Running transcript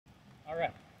All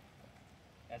right,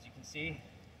 as you can see,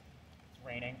 it's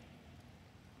raining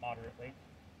moderately.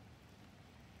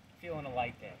 Feeling a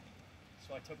light day,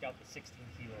 so I took out the 16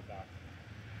 kilo bell.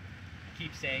 I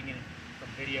keep saying it from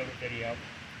video to video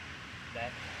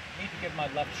that I need to give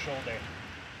my left shoulder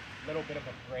a little bit of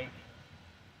a break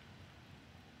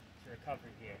to recover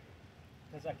here,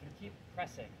 because I can keep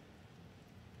pressing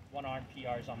one arm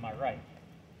PRs on my right,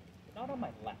 but not on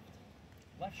my left.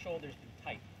 Left shoulder's been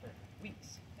tight for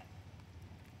weeks now.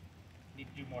 Need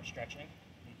to do more stretching,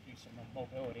 need to do some more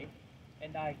mobility,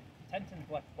 and I tend to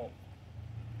neglect both.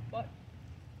 But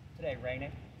today,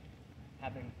 raining,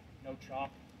 having no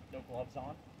chalk, no gloves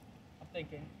on, I'm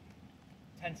thinking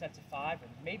 10 sets of 5, or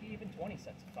maybe even 20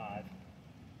 sets of 5.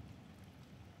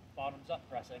 Bottoms up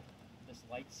pressing this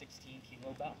light 16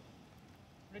 kilo bell.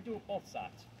 I'm going to do it both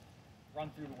sides.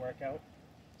 Run through the workout,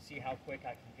 see how quick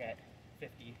I can get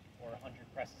 50 or 100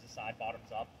 presses aside,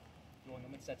 bottoms up, doing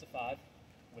them in sets of 5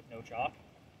 with no chalk,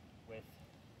 with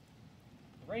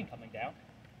the rain coming down.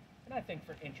 And I think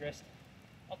for interest,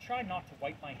 I'll try not to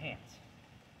wipe my hands.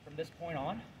 From this point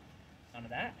on, none of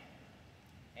that,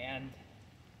 and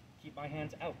keep my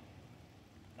hands out,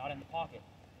 not in the pocket,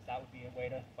 because that would be a way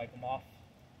to wipe them off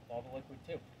with all the liquid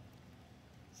too.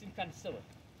 Seems kind of silly.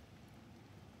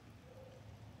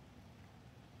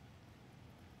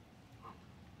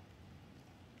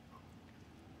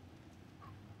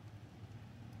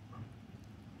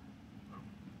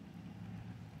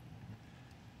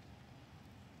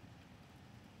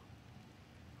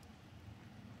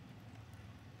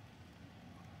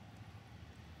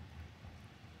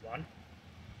 One.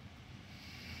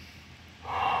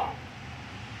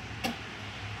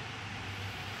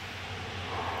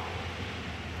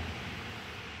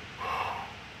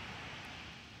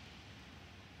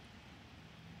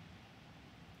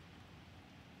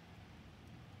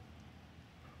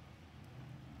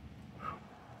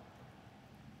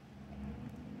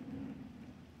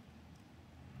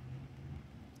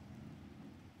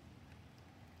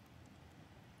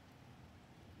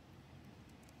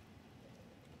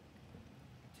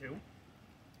 Two.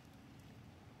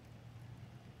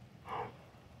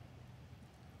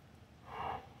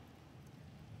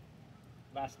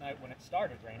 Last night when it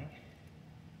started raining,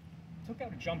 I took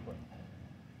out a jump rope.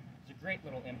 It's a great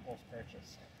little impulse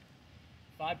purchase.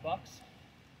 $5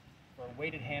 for a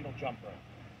weighted handle jump rope.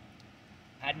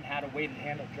 Hadn't had a weighted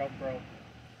handle jump rope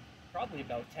probably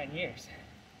about 10 years.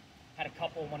 Had a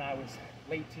couple when I was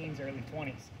late teens, early 20s,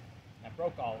 and I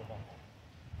broke all of them.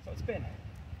 So it's been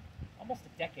almost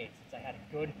a decade since I had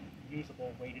a good,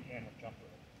 usable weighted handle jump rope.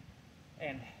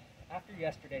 And after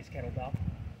yesterday's kettlebell,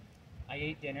 I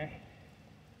ate dinner.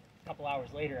 A couple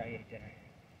hours later, I ate dinner.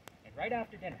 And right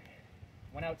after dinner,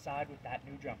 went outside with that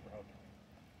new jump rope.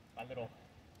 My little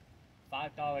 $5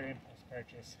 impulse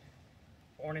purchase,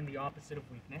 born in the opposite of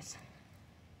weakness.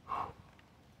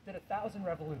 Did 1,000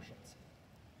 revolutions.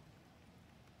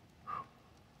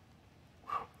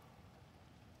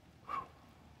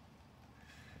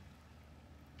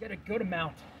 Get a good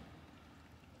amount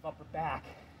of upper back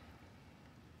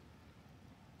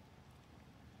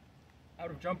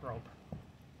out of jump rope.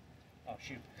 Oh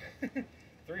shoot,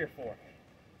 3 or 4.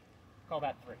 Call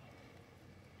that 3.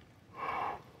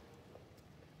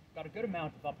 Got a good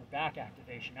amount of upper back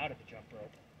activation out of the jump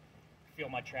rope. Feel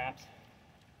my traps,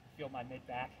 feel my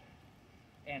mid-back,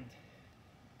 and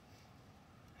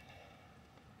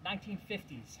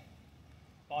 1950s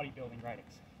bodybuilding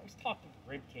writings always talked of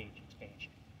rib cage expansion.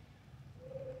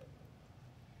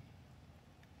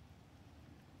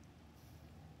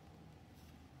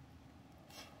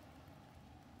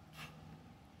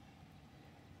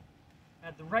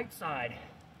 At the right side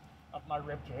of my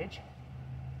rib cage,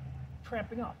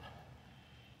 cramping up.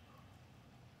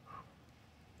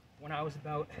 When I was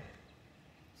about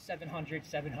 700,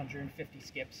 750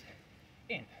 skips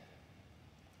in.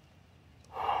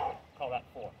 Call that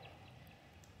 4.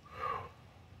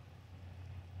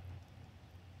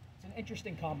 It's an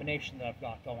interesting combination that I've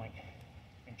got going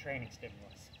in training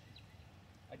stimulus.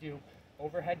 I do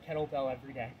overhead kettlebell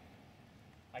every day.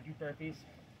 I do burpees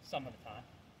some of the time.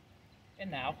 And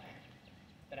now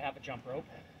that I have a jump rope,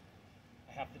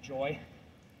 I have the joy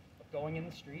of going in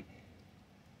the street,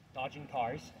 dodging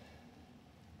cars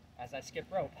as I skip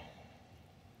rope.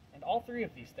 And all 3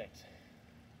 of these things,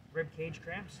 rib cage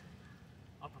cramps,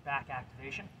 upper back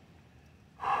activation,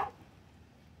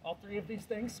 all 3 of these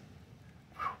things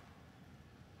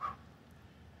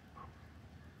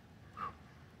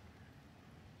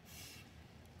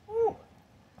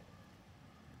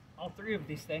all 3 of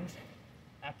these things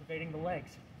activating the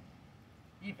legs,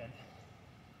 even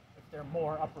if they're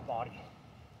more upper body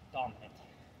dominant.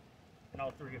 And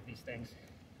all three of these things,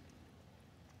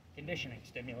 conditioning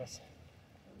stimulus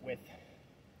with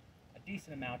a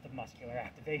decent amount of muscular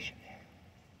activation.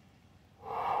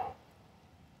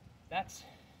 That's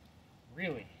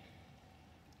really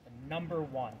the number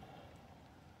one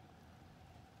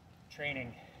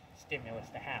training stimulus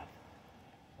to have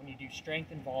when you do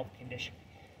strength-involved conditioning.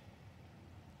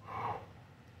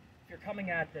 If you're coming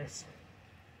at this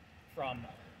from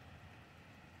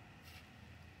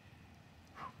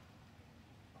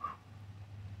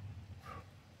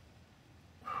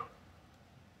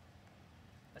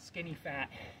a skinny fat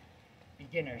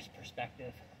beginner's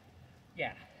perspective,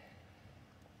 yeah,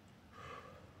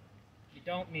 you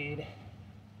don't need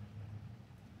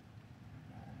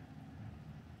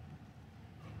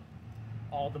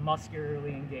all the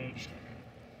muscularly engaged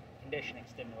conditioning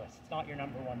stimulus. It's not your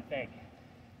number one thing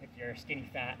if you're a skinny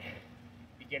fat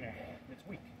beginner that's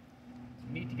weak. So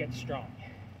you need to get strong.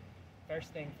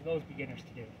 First thing for those beginners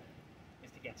to do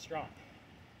is to get strong.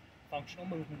 Functional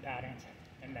movement patterns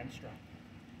and then strong.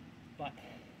 But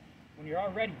when you're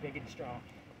already big and strong,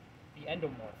 the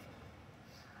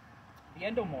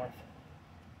endomorph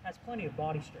has plenty of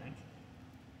body strength.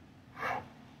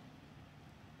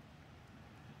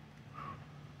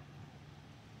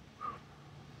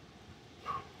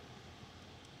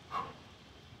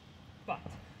 But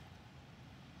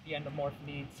the endomorph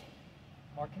needs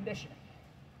more conditioning.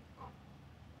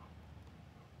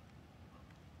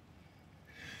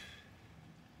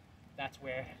 That's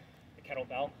where the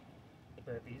kettlebell, the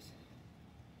burpees,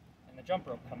 and the jump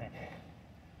rope come in.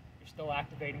 You're still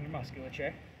activating your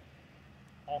musculature.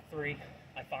 All three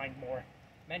I find more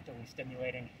mentally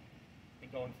stimulating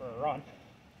than going for a run,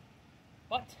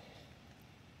 but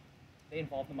they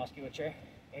involve the musculature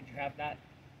and you have that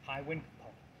high wind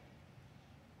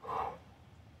component.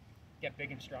 Get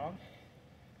big and strong,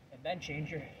 and then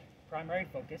change your primary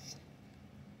focus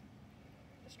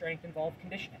to strength-involved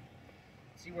conditioning.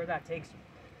 See where that takes you.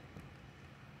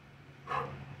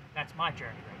 That's my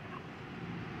journey right now.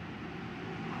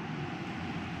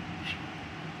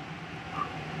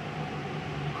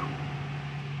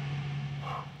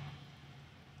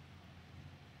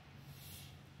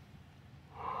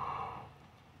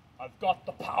 I've got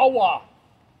the power!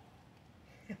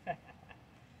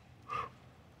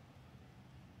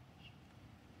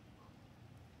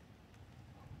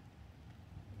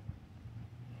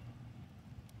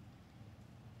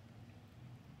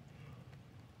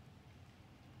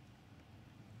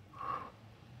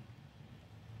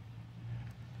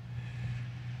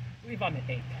 I believe I'm at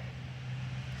 8.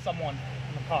 Someone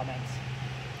in the comments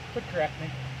could correct me.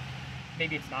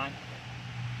 Maybe it's 9.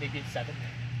 Maybe it's 7.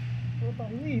 But I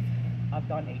believe I've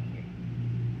done 8 here.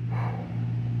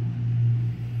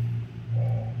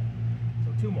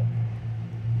 So 2 more.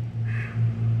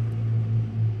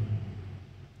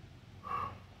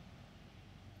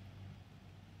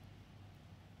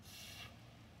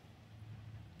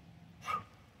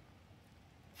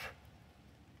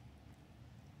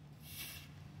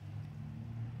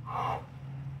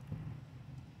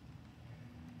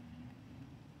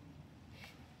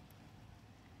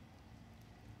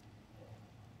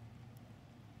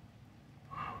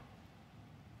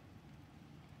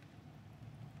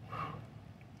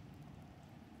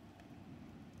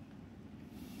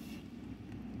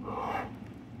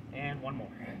 And 1 more.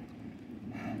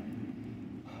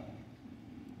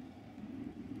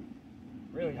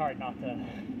 Really hard not to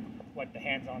wipe the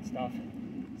hands on stuff,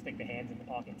 stick the hands in the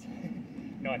pockets.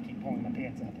 I keep pulling my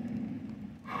pants up.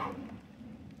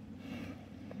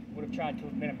 Would have tried to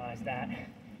minimize that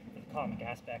for the comic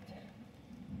aspect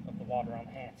of the water on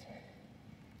the hands.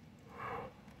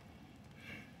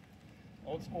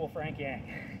 Old school Frank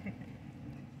Yang.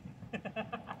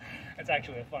 That's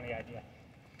actually a funny idea.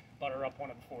 Butter up one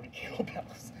of the 40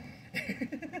 kettlebells.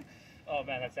 Oh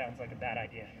man, that sounds like a bad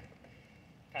idea.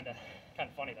 Kind of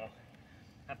funny though.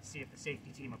 Have to see if the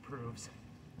safety team approves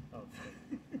of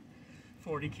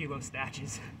 40 kilo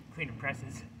snatches, clean and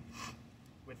presses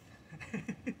with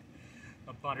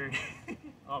a buttered.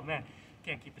 Oh man,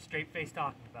 can't keep a straight face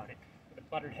talking about it. With a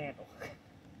buttered handle.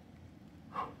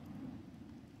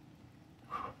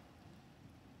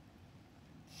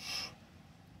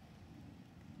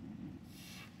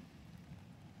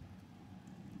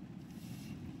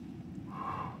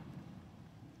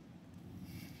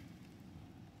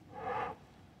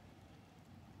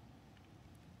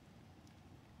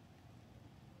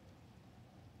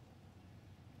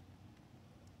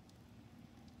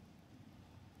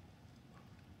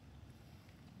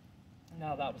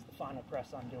 Now that was the final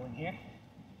press I'm doing here.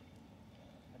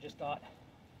 I just got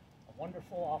a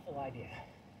wonderful, awful idea.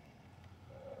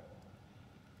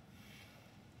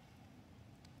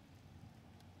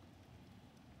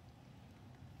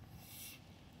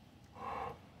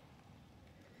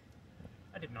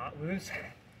 did not lose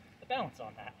the balance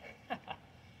on that.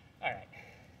 All right.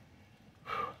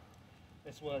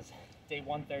 This was day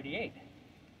 138.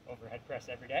 Overhead press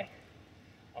every day.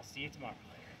 I'll see you tomorrow.